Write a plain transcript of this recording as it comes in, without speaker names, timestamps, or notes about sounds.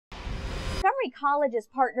Montgomery College is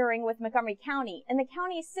partnering with Montgomery County in the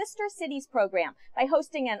county's Sister Cities program by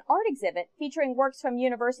hosting an art exhibit featuring works from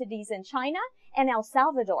universities in China and El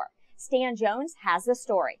Salvador. Stan Jones has the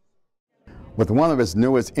story. With one of its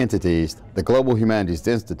newest entities, the Global Humanities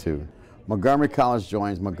Institute, Montgomery College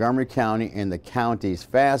joins Montgomery County in the county's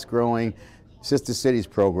fast-growing Sister Cities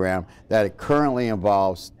program that currently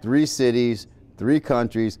involves 3 cities, 3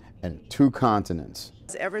 countries, and 2 continents.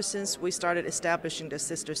 Ever since we started establishing the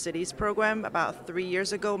Sister Cities program about 3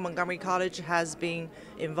 years ago, Montgomery College has been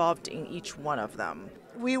involved in each one of them.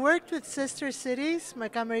 We worked with Sister Cities.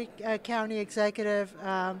 Montgomery County Executive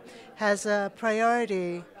has a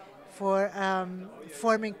priority for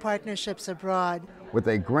forming partnerships abroad. With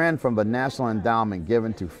a grant from the National Endowment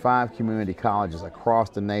given to 5 community colleges across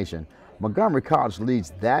the nation, Montgomery College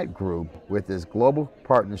leads that group with its global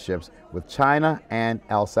partnerships with China and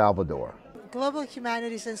El Salvador. Global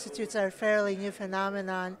Humanities Institutes are a fairly new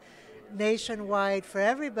phenomenon nationwide for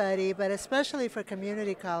everybody, but especially for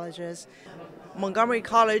community colleges. Montgomery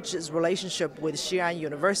College's relationship with Xi'an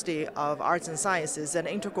University of Arts and Sciences is an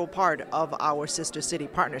integral part of our Sister City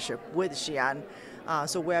partnership with Xi'an.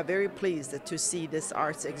 So we are very pleased to see this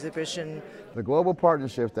arts exhibition. The global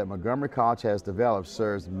partnerships that Montgomery College has developed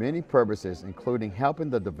serves many purposes, including helping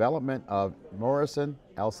the development of Morrison,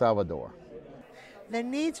 El Salvador. The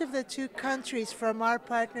needs of the 2 countries from our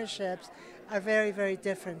partnerships are very, very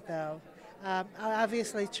different, though.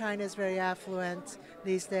 Obviously, China is very affluent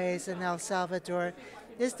these days, and El Salvador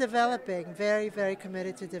is developing, very, very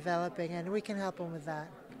committed to developing, and we can help them with that.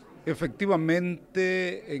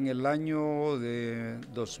 Efectivamente, en el año de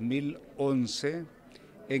 2011,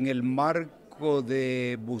 en el marco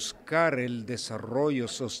de buscar el desarrollo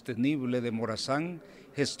sostenible de Morazán,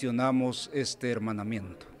 gestionamos este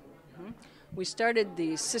hermanamiento. We started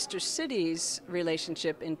the Sister Cities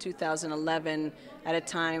relationship in 2011 at a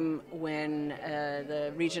time when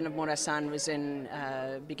the region of Morazán was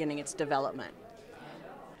beginning its development.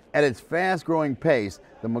 At its fast-growing pace,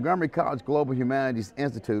 the Montgomery College Global Humanities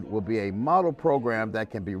Institute will be a model program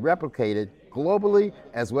that can be replicated globally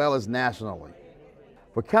as well as nationally.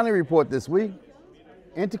 For County Report this week,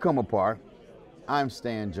 in Tacoma Park, I'm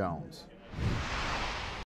Stan Jones.